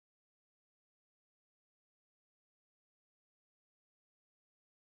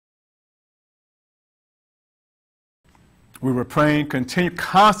We were praying,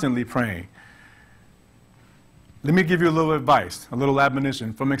 constantly praying. Let me give you a little advice, a little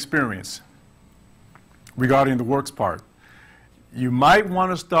admonition from experience regarding the works part. You might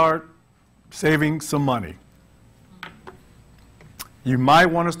want to start saving some money. You might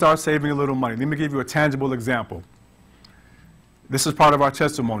want to start saving a little money. Let me give you a tangible example. This is part of our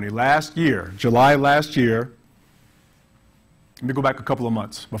testimony. Last year, July last year, let me go back a couple of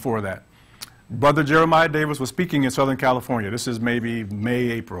months before that. Brother Jeremiah Davis was speaking in Southern California. This is maybe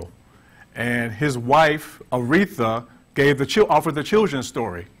May, April. And his wife, Aretha, offered the children's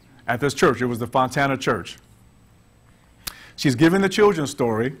story at this church. It was the Fontana Church. She's giving the children's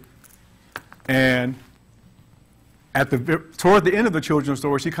story, and toward the end of the children's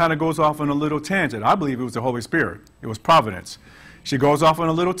story, she kind of goes off on a little tangent. I believe it was the Holy Spirit. It was providence. She goes off on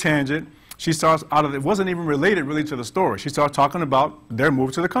a little tangent. She starts it wasn't even related really to the story. She starts talking about their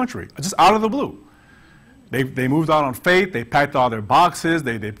move to the country, just out of the blue. They moved out on faith. They packed all their boxes.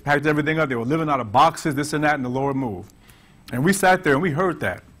 They packed everything up. They were living out of boxes, this and that, and the Lord moved. And we sat there and we heard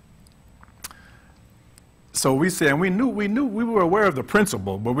that. So we said, and we were aware of the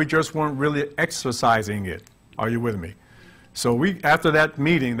principle, but we just weren't really exercising it. Are you with me? So after that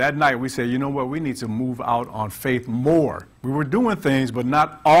meeting, that night, we said, you know what, we need to move out on faith more. We were doing things, but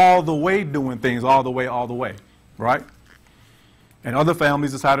not all the way doing things, all the way, right? And other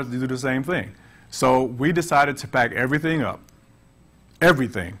families decided to do the same thing. So we decided to pack everything up,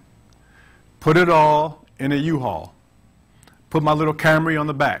 everything, put it all in a U-Haul, put my little Camry on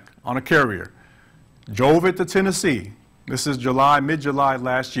the back, on a carrier, drove it to Tennessee. This is mid-July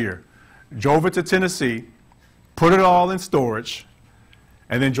last year. Drove it to Tennessee, put it all in storage,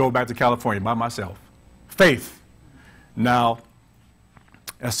 and then drove back to California by myself. Faith. Now,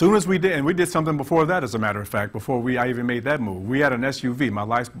 as soon as we did, and we did something before that, as a matter of fact, before I even made that move. We had an SUV,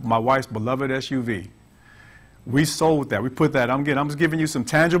 my wife's beloved SUV. We sold that. We put that. I'm just giving you some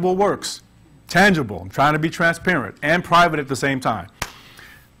tangible works. Tangible. I'm trying to be transparent and private at the same time.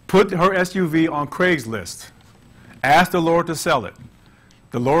 Put her SUV on Craigslist. Asked the Lord to sell it.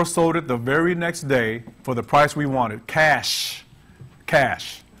 The Lord sold it the very next day for the price we wanted. Cash.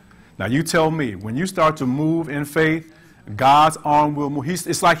 Cash. Now you tell me, when you start to move in faith, God's arm will move.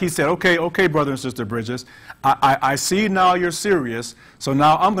 It's like he said, okay, brother and sister Bridges, I see now you're serious, so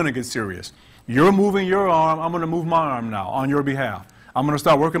now I'm going to get serious. You're moving your arm, I'm going to move my arm now on your behalf. I'm going to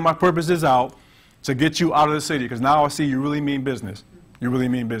start working my purposes out to get you out of the city, because now I see you really mean business. You really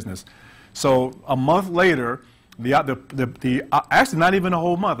mean business. So a month later, actually not even a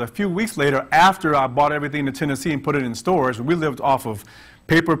whole month, a few weeks later, after I bought everything to Tennessee and put it in storage, we lived off of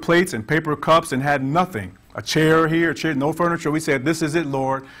paper plates and paper cups and had nothing. A chair here, a chair, no furniture. We said, this is it,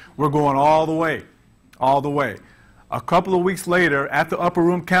 Lord. We're going all the way, all the way. A couple of weeks later, at the Upper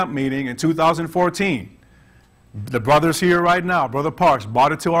Room Camp meeting in 2014, the brothers here right now, Brother Parks,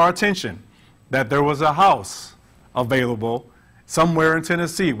 brought it to our attention that there was a house available somewhere in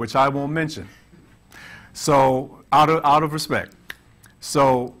Tennessee, which I won't mention. So, out of respect.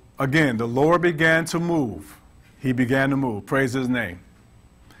 So, again, the Lord began to move. He began to move. Praise His name.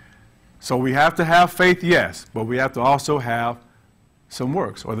 So we have to have faith, yes, but we have to also have some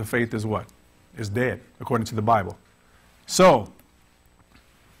works, or the faith is what? Is dead, according to the Bible. So,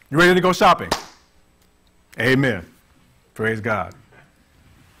 you ready to go shopping? Amen. Praise God.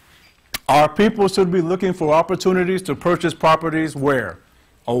 Our people should be looking for opportunities to purchase properties where?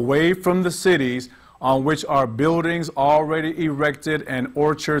 Away from the cities on which are buildings already erected and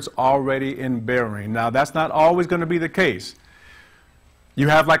orchards already in bearing. Now, that's not always going to be the case. You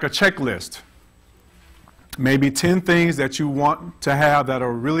have like a checklist, maybe 10 things that you want to have that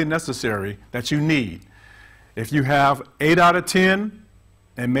are really necessary, that you need. If you have 8 out of 10,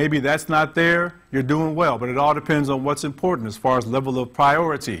 and maybe that's not there, you're doing well, but it all depends on what's important as far as level of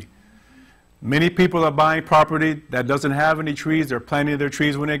priority. Many people are buying property that doesn't have any trees. They're planting their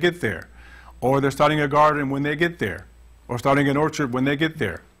trees when they get there, or they're starting a garden when they get there, or starting an orchard when they get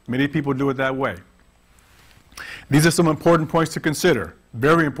there. Many people do it that way. These are some important points to consider,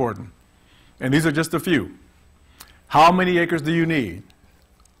 very important. And these are just a few. How many acres do you need?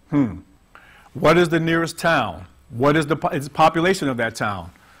 What is the nearest town? What is the population of that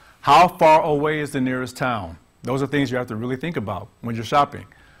town? How far away is the nearest town? Those are things you have to really think about when you're shopping.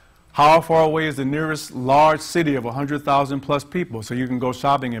 How far away is the nearest large city of 100,000 plus people so you can go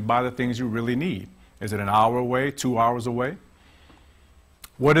shopping and buy the things you really need? Is it an hour away, 2 hours away?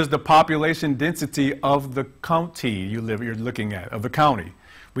 What is the population density of the county you're looking at, of the county?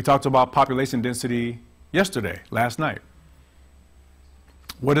 We talked about population density last night.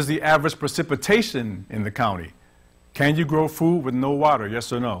 What is the average precipitation in the county? Can you grow food with no water,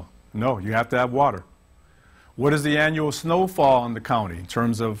 yes or no? No, you have to have water. What is the annual snowfall in the county in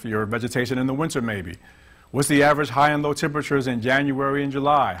terms of your vegetation in the winter maybe? What's the average high and low temperatures in January and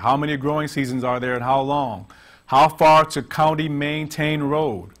July? How many growing seasons are there and how long? How far to county maintained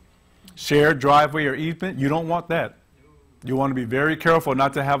road? Shared driveway or easement? You don't want that. You want to be very careful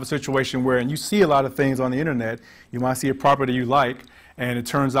not to have a situation where, and you see a lot of things on the internet, you might see a property you like, and it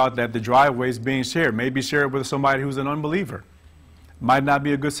turns out that the driveway is being shared, maybe shared with somebody who's an unbeliever. Might not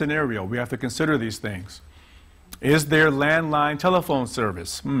be a good scenario. We have to consider these things. Is there landline telephone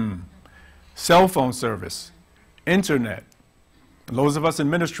service? Cell phone service? Internet? Those of us in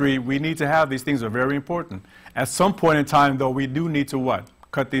ministry, we need to have these things. Are very important. At some point in time, though, we do need to what?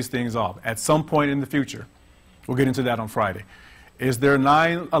 Cut these things off. At some point in the future. We'll get into that on Friday. Is there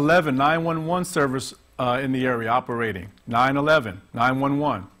 911, 911 service in the area operating? 911,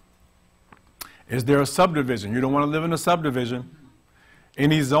 911. Is there a subdivision? You don't want to live in a subdivision.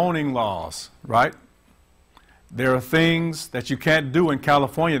 Any zoning laws, right? There are things that you can't do in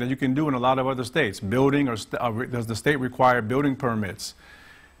California that you can do in a lot of other states. Building, or does the state require building permits?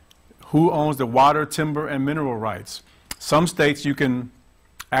 Who owns the water, timber, and mineral rights? Some states you can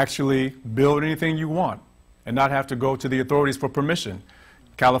actually build anything you want and not have to go to the authorities for permission.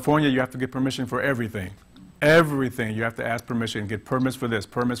 California, you have to get permission for everything. Everything you have to ask permission, get permits for this,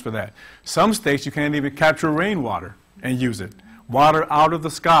 permits for that. Some states you can't even capture rainwater and use it. Water out of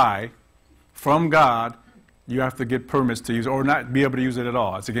the sky from God, you have to get permits to use or not be able to use it at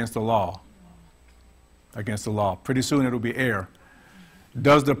all. It's against the law. Against the law. Pretty soon it'll be air.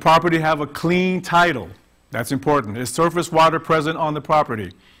 Does the property have a clean title? That's important. Is surface water present on the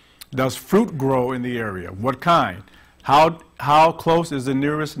property? Does fruit grow in the area? What kind? How close is the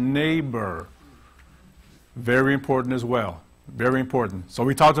nearest neighbor? Very important as well. Very important. So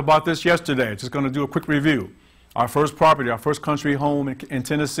we talked about this yesterday. Just going to do a quick review. Our first property, our first country home in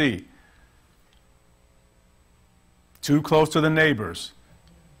Tennessee. Too close to the neighbors.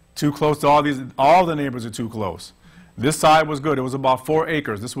 Too close to all the neighbors are too close. This side was good. It was about 4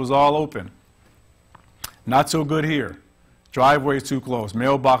 acres. This was all open. Not so good here. Driveways too close,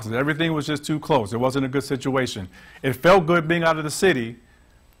 mailboxes, everything was just too close. It wasn't a good situation. It felt good being out of the city,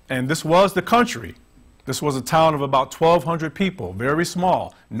 and this was the country. This was a town of about 1,200 people, very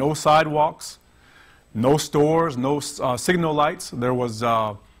small. No sidewalks, no stores, no signal lights. There was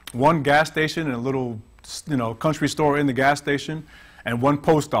one gas station and a little, country store in the gas station, and one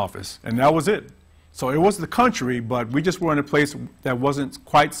post office, and that was it. So it was the country, but we just were in a place that wasn't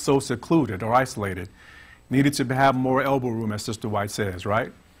quite so secluded or isolated. Needed to have more elbow room, as Sister White says,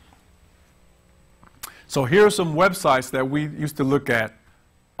 right? So here are some websites that we used to look at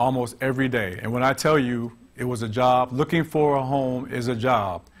almost every day. And when I tell you it was a job, looking for a home is a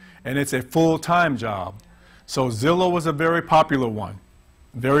job. And it's a full-time job. So Zillow was a very popular one,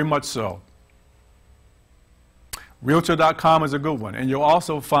 very much so. Realtor.com is a good one. And you'll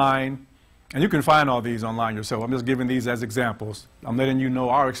also find, and you can find all these online yourself. I'm just giving these as examples. I'm letting you know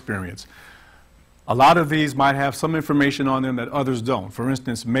our experience. A lot of these might have some information on them that others don't. For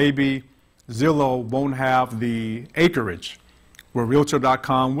instance, maybe Zillow won't have the acreage where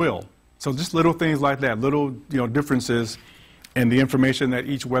Realtor.com will. So just little things like that, little differences in the information that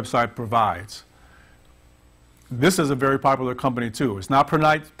each website provides. This is a very popular company too. It's not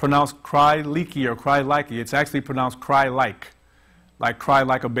pronounced cry leaky or cry likey. It's actually pronounced cry like cry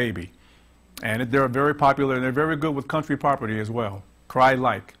like a baby. And they're very popular and they're very good with country property as well. Cry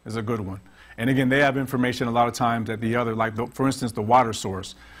like is a good one. And again, they have information a lot of times that the other, for instance, the water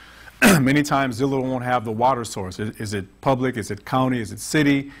source. Many times Zillow won't have the water source. Is it public? Is it county? Is it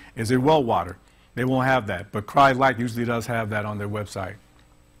city? Is it well water? They won't have that. But Cry Like usually does have that on their website.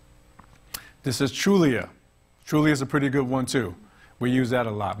 This is Trulia. Trulia is a pretty good one too. We use that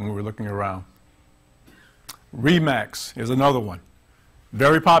a lot when we were looking around. Remax is another one.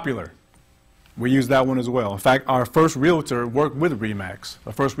 Very popular. We use that one as well. In fact, our first realtor worked with Remax.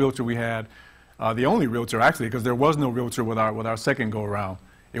 The first realtor we had, the only realtor actually, because there was no realtor with our second go around.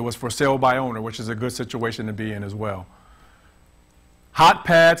 It was for sale by owner, which is a good situation to be in as well.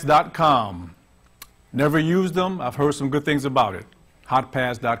 Hotpads.com. Never used them. I've heard some good things about it.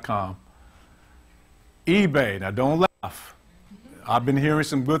 Hotpads.com. eBay. Now don't laugh. I've been hearing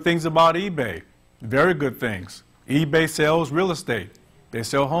some good things about eBay. Very good things. eBay sells real estate. They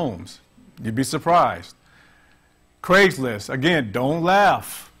sell homes. You'd be surprised. Craigslist. Again, don't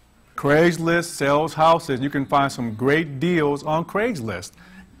laugh. Craigslist sells houses. You can find some great deals on Craigslist.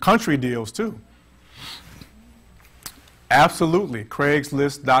 Country deals too. Absolutely.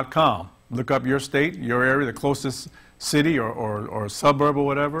 Craigslist.com. Look up your state, your area, the closest city or suburb or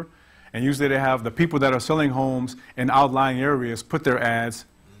whatever. And usually they have the people that are selling homes in outlying areas put their ads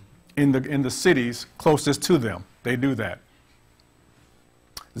in the cities closest to them. They do that.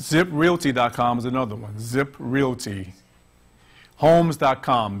 ZipRealty.com is another one. Zip Realty.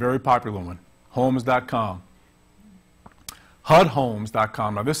 Homes.com, very popular one. Homes.com.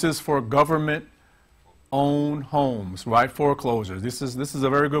 HUDhomes.com. Now this is for government-owned homes, right? Foreclosures. This is a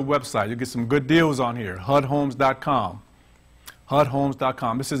very good website. You get some good deals on here. HUDhomes.com.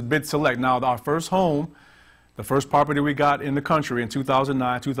 HUDhomes.com. This is Bid Select. Now our first home, the first property we got in the country in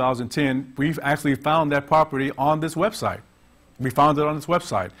 2009, 2010, we've actually found that property on this website. We found it on this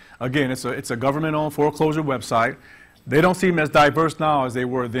website. Again, it's a government-owned foreclosure website. They don't seem as diverse now as they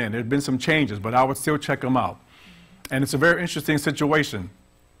were then. There have been some changes, but I would still check them out. And it's a very interesting situation.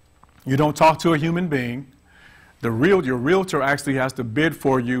 You don't talk to a human being. Your realtor actually has to bid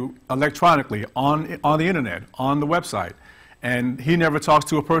for you electronically on the internet, on the website. And he never talks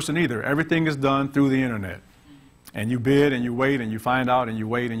to a person either. Everything is done through the internet. And you bid and you wait and you find out and you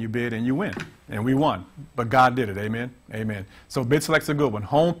wait and you bid and you win. And we won. But God did it. Amen? Amen. So Bid Select's a good one.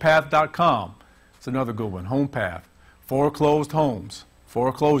 Homepath.com. It's another good one. Homepath. Foreclosed homes.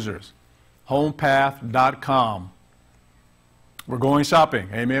 Foreclosures. Homepath.com. We're going shopping.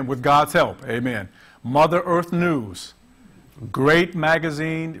 Amen. With God's help. Amen. Mother Earth News. Great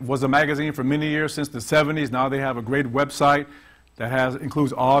magazine. Was a magazine for many years since the 70s. Now they have a great website that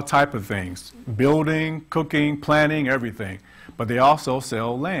includes all type of things. Building, cooking, planning, everything. But they also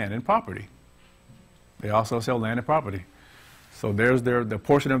sell land and property. They also sell land and property. So there's the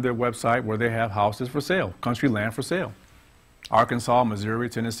portion of their website where they have houses for sale, country land for sale. Arkansas, Missouri,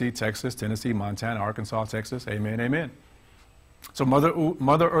 Tennessee, Texas, Tennessee, Montana, Arkansas, Texas. Amen, amen. So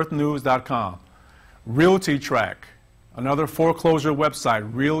MotherEarthNews.com. Realty Track, another foreclosure website,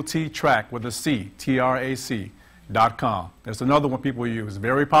 Realty Track with a C, TRAC.com. There's another one people use,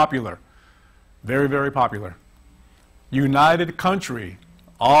 very popular, very, very popular. United Country,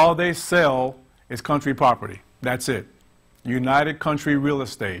 all they sell is country property. That's it. United Country Real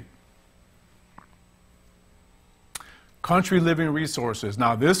Estate. Country Living Resources.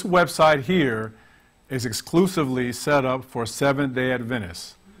 Now this website here is exclusively set up for Seventh-day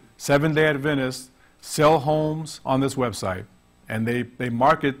Adventists. Seventh-day Adventists sell homes on this website, and they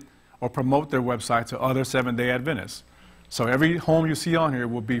market or promote their website to other Seventh-day Adventists. So every home you see on here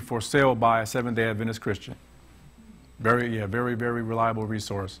will be for sale by a Seventh-day Adventist Christian. Very, very, very reliable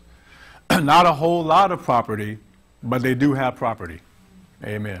resource. Not a whole lot of property, but they do have property.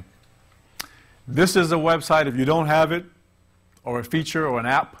 Amen. This is a website. If you don't have it, or a feature or an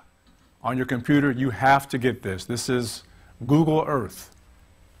app on your computer, you have to get this. This is Google Earth.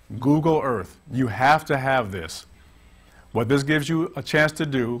 Google Earth. You have to have this. What this gives you a chance to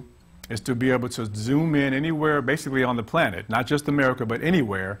do is to be able to zoom in anywhere basically on the planet, not just America, but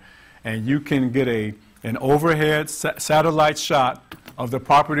anywhere, and you can get an overhead satellite shot of the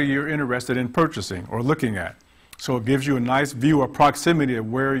property you're interested in purchasing or looking at. So it gives you a nice view of proximity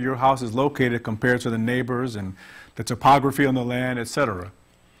of where your house is located compared to the neighbors and the topography on the land, etc.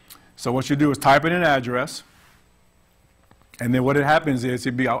 So what you do is type in an address, and then what happens is,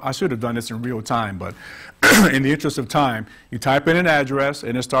 I should have done this in real time, but in the interest of time, you type in an address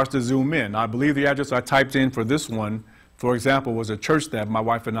and it starts to zoom in. I believe the address I typed in for this one, for example, was a church that my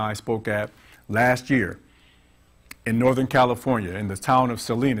wife and I spoke at last year in Northern California, in the town of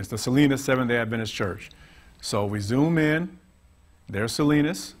Salinas, the Salinas Seventh-day Adventist Church. So we zoom in, there's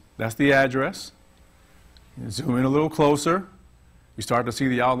Salinas, that's the address. You zoom in a little closer, you start to see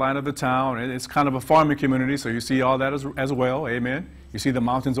the outline of the town. It's kind of a farming community, so you see all that as well, amen. You see the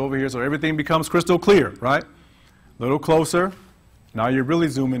mountains over here, so everything becomes crystal clear, right? A little closer, now you're really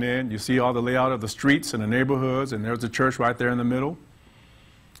zooming in, you see all the layout of the streets and the neighborhoods, and there's the church right there in the middle.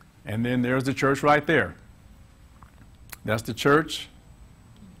 And then there's the church right there. That's the church,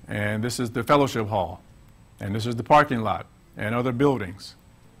 and this is the fellowship hall. And this is the parking lot and other buildings.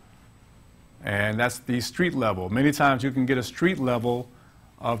 And that's the street level. Many times you can get a street level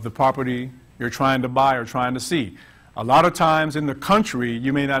of the property you're trying to buy or trying to see. A lot of times in the country,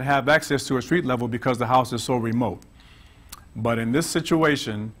 you may not have access to a street level because the house is so remote. But in this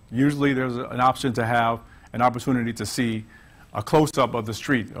situation, usually there's an option to have an opportunity to see a close-up of the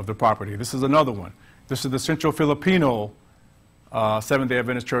street of the property. This is another one. This is the Central Filipino Seventh-day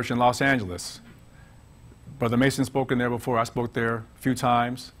Adventist Church in Los Angeles. Brother Mason spoke in there before. I spoke there a few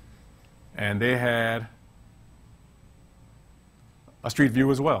times. And they had a street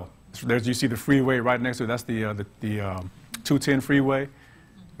view as well. There's, you see the freeway right next to it. That's the 210 freeway.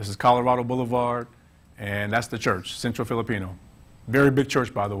 This is Colorado Boulevard. And that's the church, Central Filipino. Very big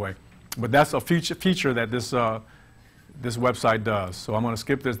church, by the way. But that's a feature that this website does. So I'm going to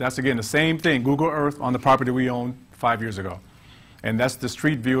skip this. That's, again, the same thing, Google Earth on the property we owned 5 years ago. And that's the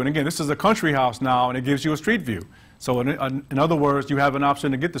street view. And again, this is a country house now, and it gives you a street view. So in other words, you have an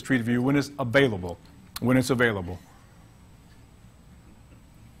option to get the street view when it's available. When it's available.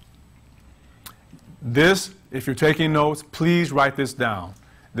 This, if you're taking notes, please write this down.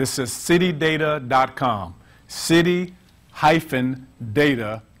 This is citydata.com.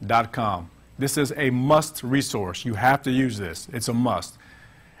 City-data.com. This is a must resource. You have to use this. It's a must.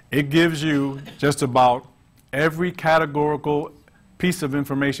 It gives you just about every categorical piece of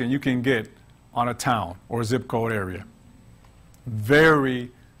information you can get on a town or zip code area.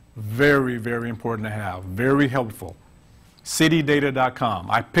 Very, very, very important to have. Very helpful. Citydata.com.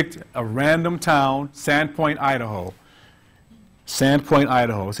 I picked a random town, Sandpoint, Idaho. Sandpoint,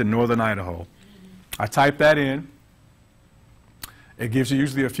 Idaho. It's in northern Idaho. I type that in. It gives you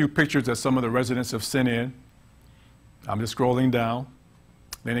usually a few pictures that some of the residents have sent in. I'm just scrolling down.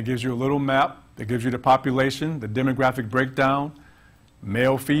 Then it gives you a little map. It gives you the population, the demographic breakdown,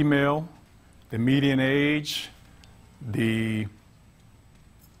 male, female, the median age, the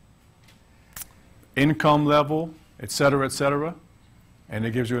income level, et cetera, and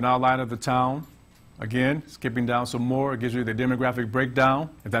it gives you an outline of the town. Again, skipping down some more, it gives you the demographic breakdown,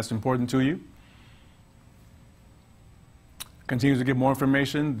 if that's important to you. Continues to give more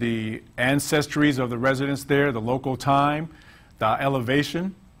information, the ancestries of the residents there, the local time, the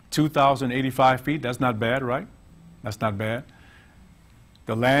elevation, 2,085 feet. That's not bad, right? That's not bad.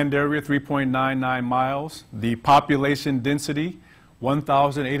 The land area, 3.99 miles. The population density,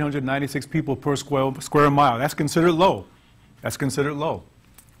 1,896 people per square mile. That's considered low. That's considered low.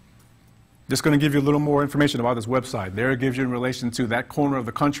 Just going to give you a little more information about this website. There it gives you in relation to that corner of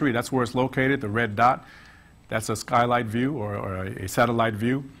the country. That's where it's located, the red dot. That's a skylight view or a satellite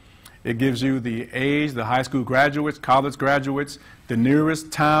view. It gives you the age, the high school graduates, college graduates, the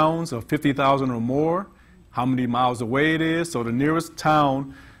nearest towns of 50,000 or more, how many miles away it is. So the nearest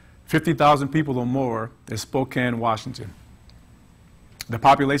town, 50,000 people or more, is Spokane, Washington. The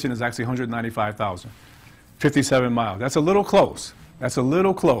population is actually 195,000, 57 miles. That's a little close. That's a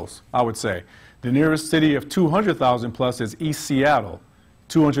little close, I would say. The nearest city of 200,000 plus is East Seattle,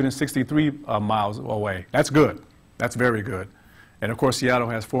 263 miles away. That's good. That's very good. And of course, Seattle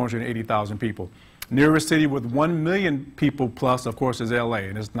has 480,000 people. Nearest city with 1 million people plus, of course, is LA,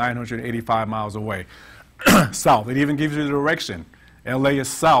 and it's 985 miles away. South. It even gives you the direction. LA is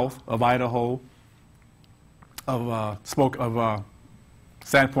south of Idaho, of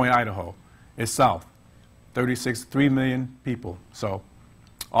Sandpoint, Idaho. It's south. 3 million people. So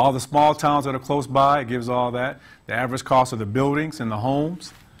all the small towns that are close by, it gives all that. The average cost of the buildings and the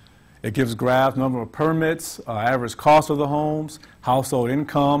homes. It gives graphs, number of permits, average cost of the homes, household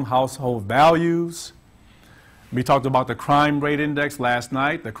income, household values. We talked about the crime rate index last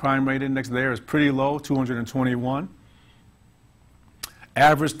night. The crime rate index there is pretty low, 221.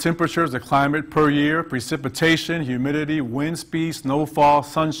 Average temperatures, the climate per year, precipitation, humidity, wind speed, snowfall,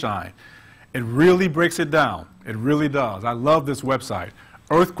 sunshine. It really breaks it down. It really does. I love this website.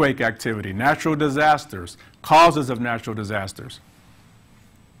 Earthquake activity, natural disasters, causes of natural disasters.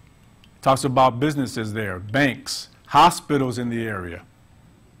 Talks about businesses there, banks, hospitals in the area,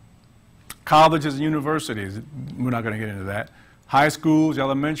 colleges and universities. We're not going to get into that. High schools,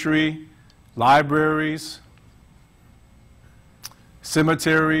 elementary, libraries,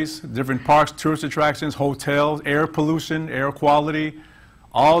 cemeteries, different parks, tourist attractions, hotels, air pollution, air quality,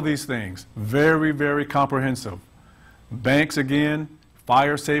 all these things. Very, very comprehensive. Banks again,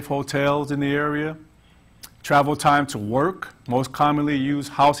 fire-safe hotels in the area. Travel time to work, most commonly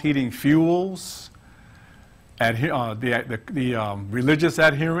used house heating fuels, religious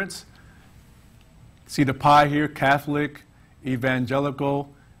adherence. See the pie here, Catholic, Evangelical,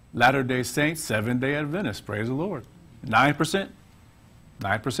 Latter-day Saints, Seventh-day Adventist, praise the Lord. 9%,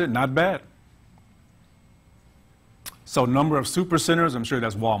 9%, not bad. So number of super centers, I'm sure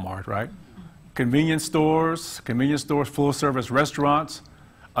that's Walmart, right? Convenience stores, full-service restaurants,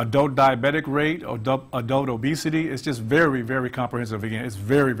 adult diabetic rate, adult obesity. It's just very, very comprehensive. Again, it's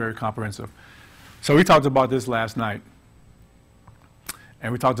very, very comprehensive. So we talked about this last night.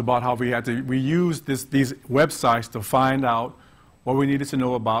 And we talked about how we used these websites to find out what we needed to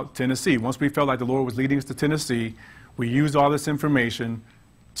know about Tennessee. Once we felt like the Lord was leading us to Tennessee, we used all this information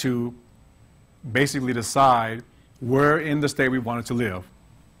to basically decide where in the state we wanted to live.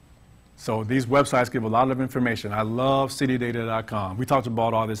 So these websites give a lot of information. I love citydata.com. We talked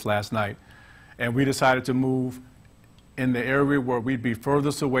about all this last night. And we decided to move in the area where we'd be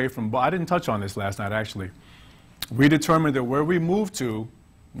furthest away from, I didn't touch on this last night actually. We determined that where we moved to,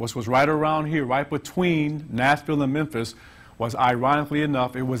 which was right around here, right between Nashville and Memphis, was ironically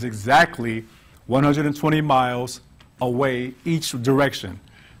enough, it was exactly 120 miles away each direction.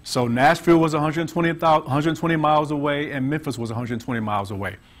 So Nashville was 120 miles away, and Memphis was 120 miles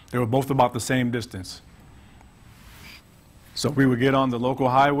away. They were both about the same distance. So we would get on the local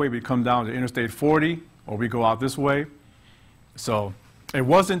highway, we'd come down to Interstate 40, or we go out this way. So it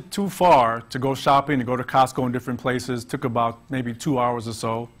wasn't too far to go shopping and go to Costco in different places. It took about maybe 2 hours or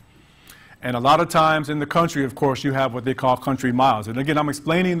so. And a lot of times in the country, of course, you have what they call country miles. And again, I'm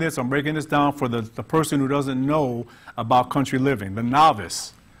explaining this, I'm breaking this down for the person who doesn't know about country living, the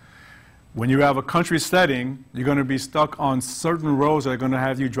novice. When you have a country setting, you're going to be stuck on certain roads that are going to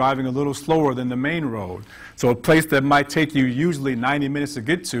have you driving a little slower than the main road. So a place that might take you usually 90 minutes to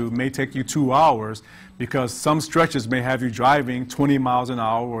get to may take you 2 hours, because some stretches may have you driving 20 miles an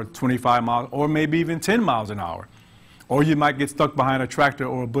hour or 25 miles or maybe even 10 miles an hour. Or you might get stuck behind a tractor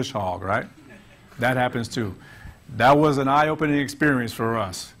or a bush hog, right? That happens too. That was an eye-opening experience for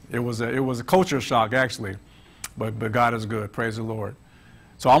us. It was a culture shock, actually, but God is good. Praise the Lord.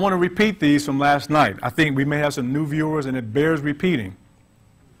 So I want to repeat these from last night. I think we may have some new viewers, and it bears repeating.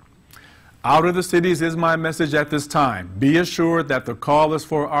 Out of the cities is my message at this time. Be assured that the call is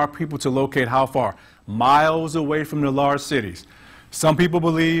for our people to locate how far? Miles away from the large cities. Some people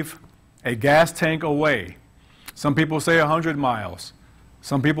believe a gas tank away. Some people say 100 miles.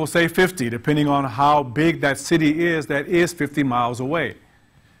 Some people say 50, depending on how big that city is that is 50 miles away.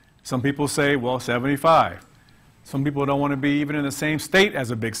 Some people say, well, 75. Some people don't want to be even in the same state as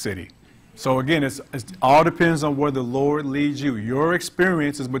a big city. So again, it all depends on where the Lord leads you. Your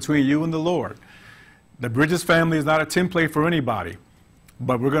experience is between you and the Lord. The Bridges family is not a template for anybody,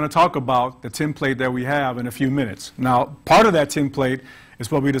 but we're going to talk about the template that we have in a few minutes. Now, part of that template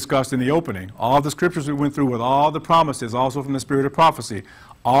is what we discussed in the opening. All the scriptures we went through with all the promises, also from the spirit of prophecy.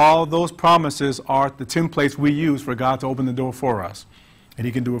 All those promises are the templates we use for God to open the door for us. And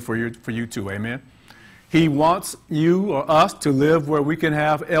He can do it for you too. Amen. He wants you or us to live where we can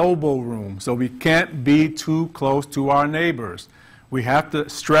have elbow room, so we can't be too close to our neighbors. We have to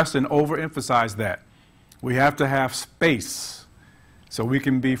stress and overemphasize that. We have to have space so we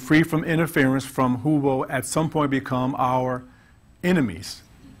can be free from interference from who will at some point become our enemies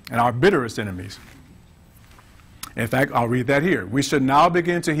and our bitterest enemies. In fact, I'll read that here. We should now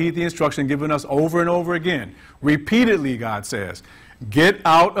begin to heed the instruction given us over and over again. Repeatedly, God says, get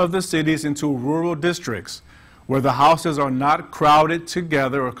out of the cities into rural districts where the houses are not crowded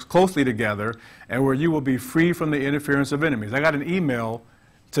together or closely together, and where you will be free from the interference of enemies. I got an email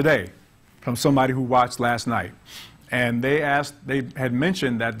today from somebody who watched last night, and they had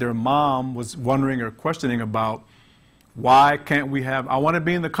mentioned that their mom was wondering or questioning about why can't we have, I want to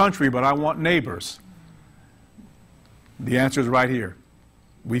be in the country, but I want neighbors. The answer is right here.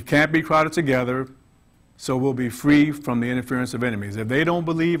 We can't be crowded together, so we'll be free from the interference of enemies. If they don't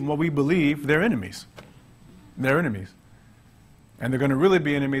believe in what we believe, they're enemies. They're enemies. And they're going to really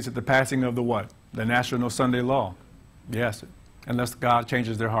be enemies at the passing of the what? The National Sunday Law. Yes, unless God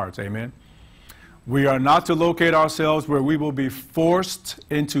changes their hearts. Amen. We are not to locate ourselves where we will be forced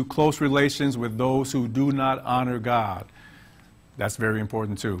into close relations with those who do not honor God. That's very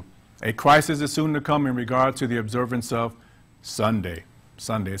important too. A crisis is soon to come in regard to the observance of Sunday.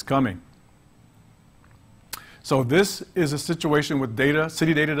 Sunday is coming. So this is a situation with data,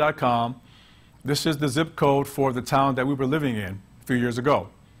 citydata.com. This is the zip code for the town that we were living in a few years ago.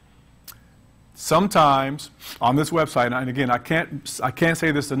 Sometimes on this website, and again, I can't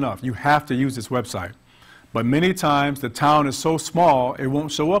say this enough, you have to use this website. But many times the town is so small, it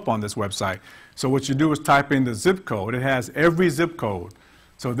won't show up on this website. So what you do is type in the zip code. It has every zip code.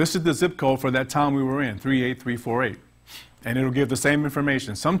 So this is the zip code for that town we were in, 38348. And it'll give the same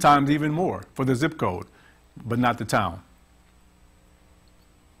information, sometimes even more for the zip code, but not the town.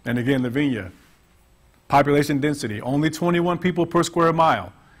 And again, Lavinia, population density, only 21 people per square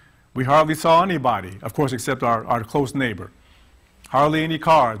mile. We hardly saw anybody, of course, except our close neighbor. Hardly any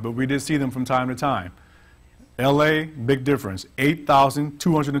cars, but we did see them from time to time. LA, big difference,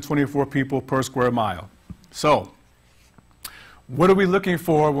 8,224 people per square mile. So, what are we looking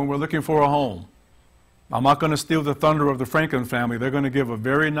for when we're looking for a home? I'm not going to steal the thunder of the Franklin family. They're going to give a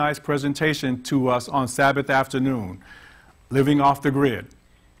very nice presentation to us on Sabbath afternoon, living off the grid.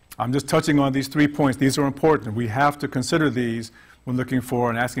 I'm just touching on these 3 points. These are important. We have to consider these when looking for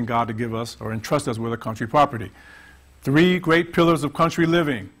and asking God to give us or entrust us with a country property. 3 great pillars of country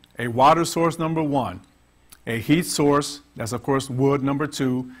living. A water source, number 1. A heat source, that's of course wood, number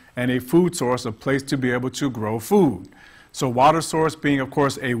 2. And a food source, a place to be able to grow food. So water source being, of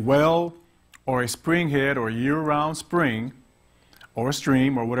course, a well or a spring head or year-round spring or a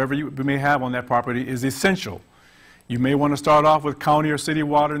stream or whatever you may have on that property is essential. You may want to start off with county or city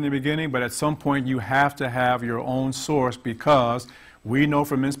water in the beginning, but at some point you have to have your own source, because we know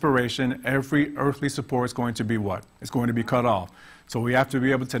from inspiration every earthly support is going to be what? It's going to be cut off. So we have to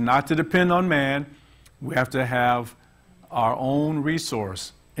be able to not to depend on man. We have to have our own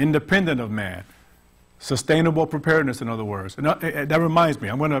resource, independent of man. Sustainable preparedness, in other words. And that reminds me,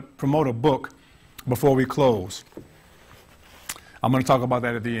 I'm going to promote a book before we close. I'm going to talk about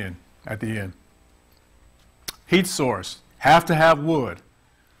that at the end. Heat source. Have to have wood.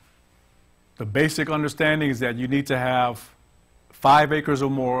 The basic understanding is that you need to have 5 acres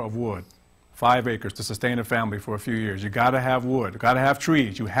or more of wood. 5 acres to sustain a family for a few years. You got to have wood. You got to have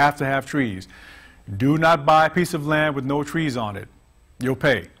trees. You have to have trees. Do not buy a piece of land with no trees on it. You'll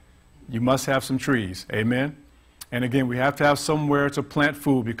pay. You must have some trees. Amen? And again, we have to have somewhere to plant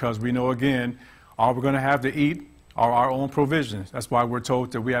food, because we know, again, all we're going to have to eat are our own provisions. That's why we're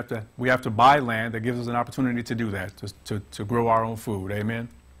told that we have to buy land that gives us an opportunity to do that, to grow our own food. Amen?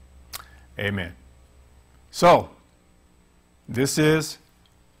 Amen. So, this is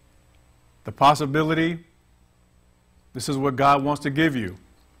the possibility. This is what God wants to give you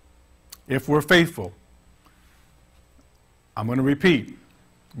if we're faithful. I'm going to repeat.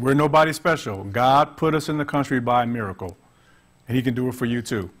 We're nobody special. God put us in the country by a miracle, and he can do it for you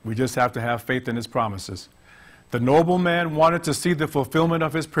too. We just have to have faith in his promises. The nobleman wanted to see the fulfillment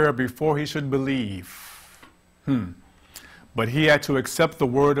of his prayer before he should believe. But he had to accept the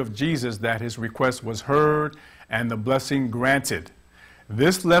word of Jesus that his request was heard and the blessing granted.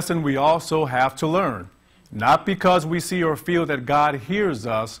 This lesson we also have to learn. Not because we see or feel that God hears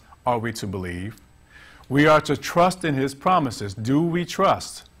us are we to believe. We are to trust in his promises. Do we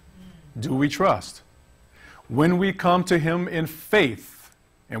trust? Do we trust? When we come to him in faith,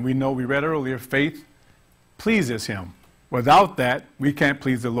 and we know, we read earlier, faith pleases him. Without that, we can't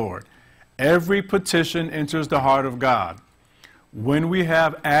please the Lord. Every petition enters the heart of God. When we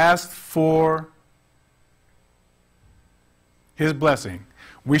have asked for his blessing,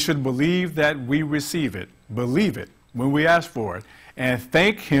 we should believe that we receive it. Believe it when we ask for it, and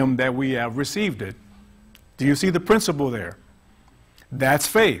thank him that we have received it. Do you see the principle there? That's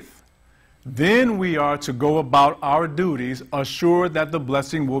faith. Then we are to go about our duties, assured that the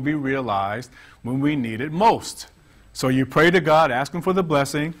blessing will be realized when we need it most. So you pray to God, ask him for the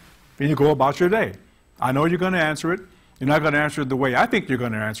blessing, then you go about your day. I know you're going to answer it. You're not going to answer it the way I think you're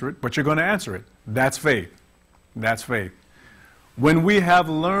going to answer it, but you're going to answer it. That's faith. That's faith. When we have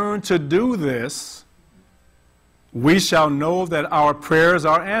learned to do this, we shall know that our prayers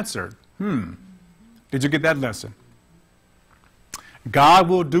are answered. Did you get that lesson? God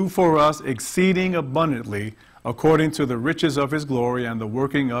will do for us exceeding abundantly according to the riches of his glory and the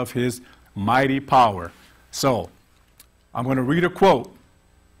working of his mighty power. So, I'm going to read a quote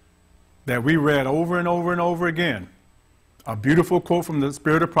that we read over and over and over again. A beautiful quote from the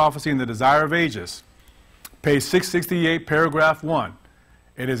Spirit of Prophecy in the Desire of Ages. Page 668, paragraph 1.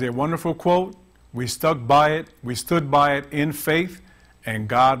 It is a wonderful quote. We stuck by it. We stood by it in faith, and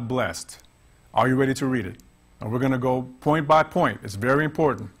God blessed. Are you ready to read it? And we're going to go point by point. It's very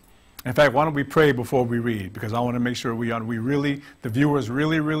important. In fact, why don't we pray before we read? Because I want to make sure the viewers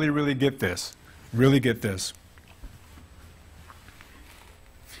really get this. Really get this.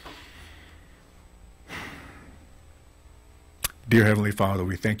 Dear Heavenly Father,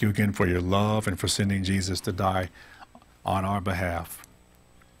 we thank you again for your love and for sending Jesus to die on our behalf.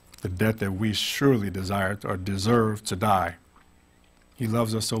 The death that we surely desired or deserve to die. He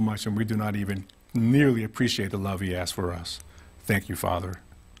loves us so much, and we do not even nearly appreciate the love he has for us. Thank you, Father,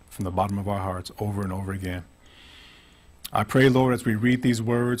 from the bottom of our hearts, over and over again. I pray, Lord, as we read these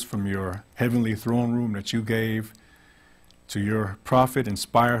words from your heavenly throne room that you gave to your prophet,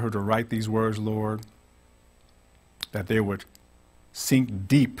 inspire her to write these words, Lord, that they would sink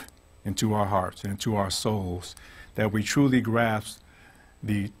deep into our hearts and into our souls, that we truly grasp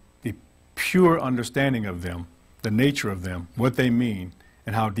the pure understanding of them, the nature of them, what they mean,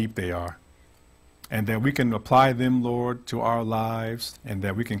 and how deep they are. And that we can apply them, Lord, to our lives, and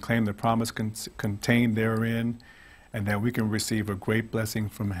that we can claim the promise contained therein, and that we can receive a great blessing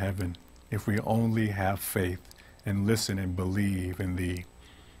from heaven if we only have faith and listen and believe in thee.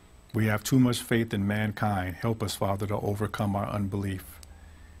 We have too much faith in mankind. Help us, Father, to overcome our unbelief.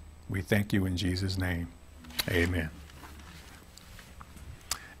 We thank you in Jesus' name. Amen.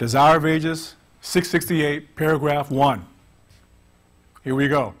 Desire of Ages, 668, paragraph 1. Here we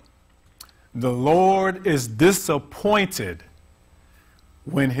go. The Lord is disappointed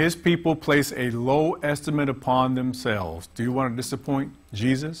when his people place a low estimate upon themselves. Do you want to disappoint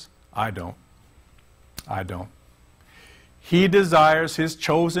Jesus? I don't. I don't. He desires his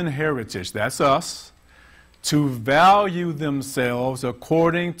chosen heritage, that's us, to value themselves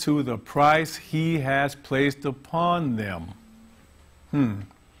according to the price he has placed upon them.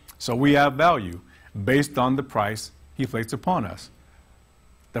 So we have value based on the price he placed upon us,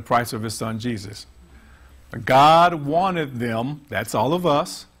 the price of his son Jesus. God wanted them, that's all of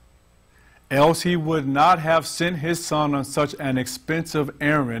us, else he would not have sent his son on such an expensive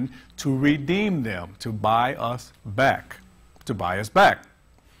errand to redeem them, to buy us back, to buy us back.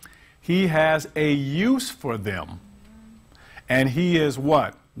 He has a use for them, and he is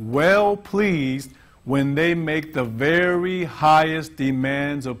what? Well pleased when they make the very highest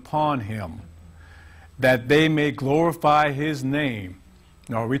demands upon him, that they may glorify his name.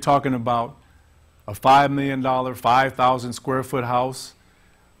 Now, are we talking about a $5 million, 5,000 square foot house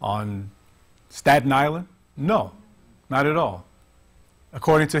on Staten Island? No, not at all.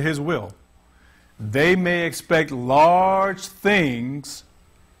 According to his will. They may expect large things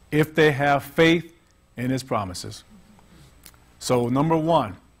if they have faith in his promises. So, number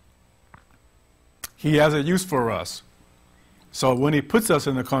one, he has a use for us. So when he puts us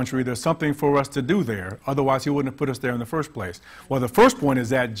in the country, there's something for us to do there. Otherwise, he wouldn't have put us there in the first place. Well, the first point is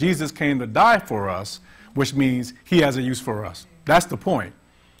that Jesus came to die for us, which means he has a use for us. That's the point.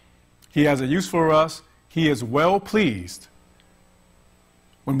 He has a use for us. He is well pleased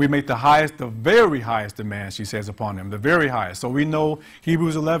when we make the highest, the very highest demands, she says, upon him, the very highest. So we know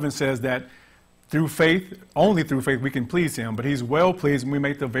Hebrews 11 says that through faith, only through faith, we can please him. But he's well pleased when we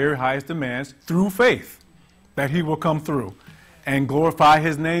make the very highest demands through faith, that he will come through and glorify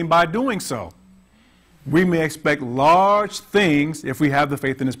his name by doing so. We may expect large things if we have the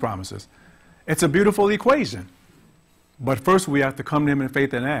faith in his promises. It's a beautiful equation. But first we have to come to him in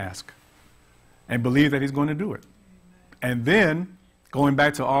faith and ask and believe that he's going to do it. And then, going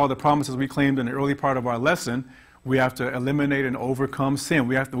back to all the promises we claimed in the early part of our lesson, we have to eliminate and overcome sin.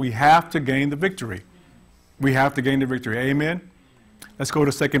 We have to gain the victory. We have to gain the victory. Amen? Let's go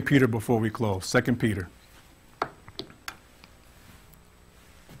to 2 Peter before we close. 2 Peter.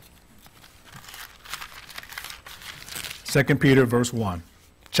 2 Peter verse 1,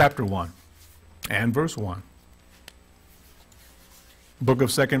 chapter 1 and verse 1. Book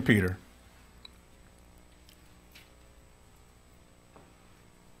of 2 Peter.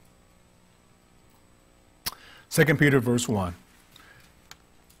 Second Peter verse 1.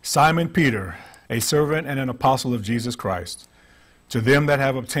 Simon Peter, a servant and an apostle of Jesus Christ, to them that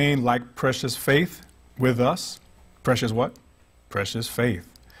have obtained like precious faith with us, precious what? Precious faith,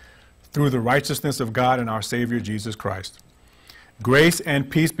 through the righteousness of God and our Savior Jesus Christ. Grace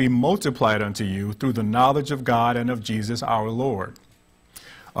and peace be multiplied unto you through the knowledge of God and of Jesus our Lord,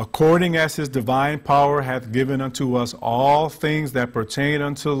 according as his divine power hath given unto us all things that pertain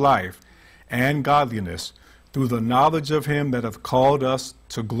unto life and godliness, through the knowledge of him that hath called us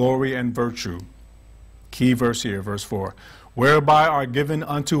to glory and virtue. Key verse here, verse 4. Whereby are given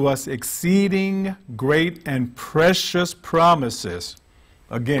unto us exceeding great and precious promises.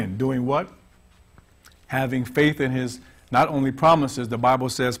 Again, doing what? Having faith in his not only promises, the Bible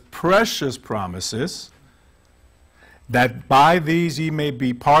says precious promises, that by these ye may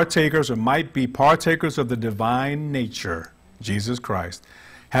be partakers or might be partakers of the divine nature, Jesus Christ,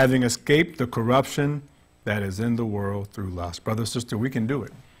 having escaped the corruption that is in the world through lust. Brother, sister, we can do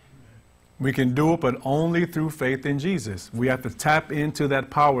it. We can do it, but only through faith in Jesus. We have to tap into that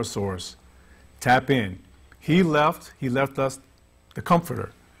power source. Tap in. He left us the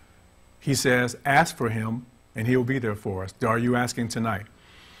Comforter. He says, ask for him, and he'll be there for us. Are you asking tonight?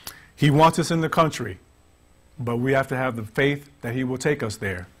 He wants us in the country, but we have to have the faith that he will take us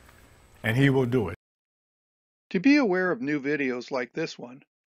there, and he will do it. To be aware of new videos like this one,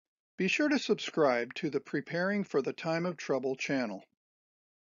 be sure to subscribe to the Preparing for the Time of Trouble channel.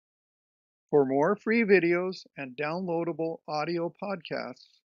 For more free videos and downloadable audio podcasts,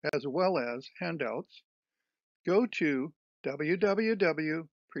 as well as handouts, go to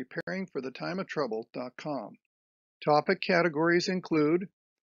www.preparingforthetimeoftrouble.com. Topic categories include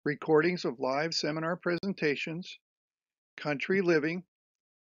recordings of live seminar presentations, country living,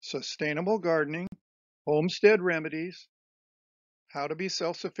 sustainable gardening, homestead remedies, how to be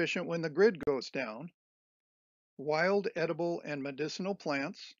self-sufficient when the grid goes down, wild edible and medicinal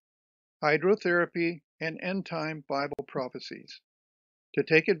plants, hydrotherapy, and end-time Bible prophecies. To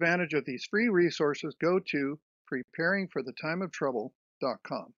take advantage of these free resources, go to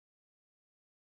preparingforthetimeoftrouble.com.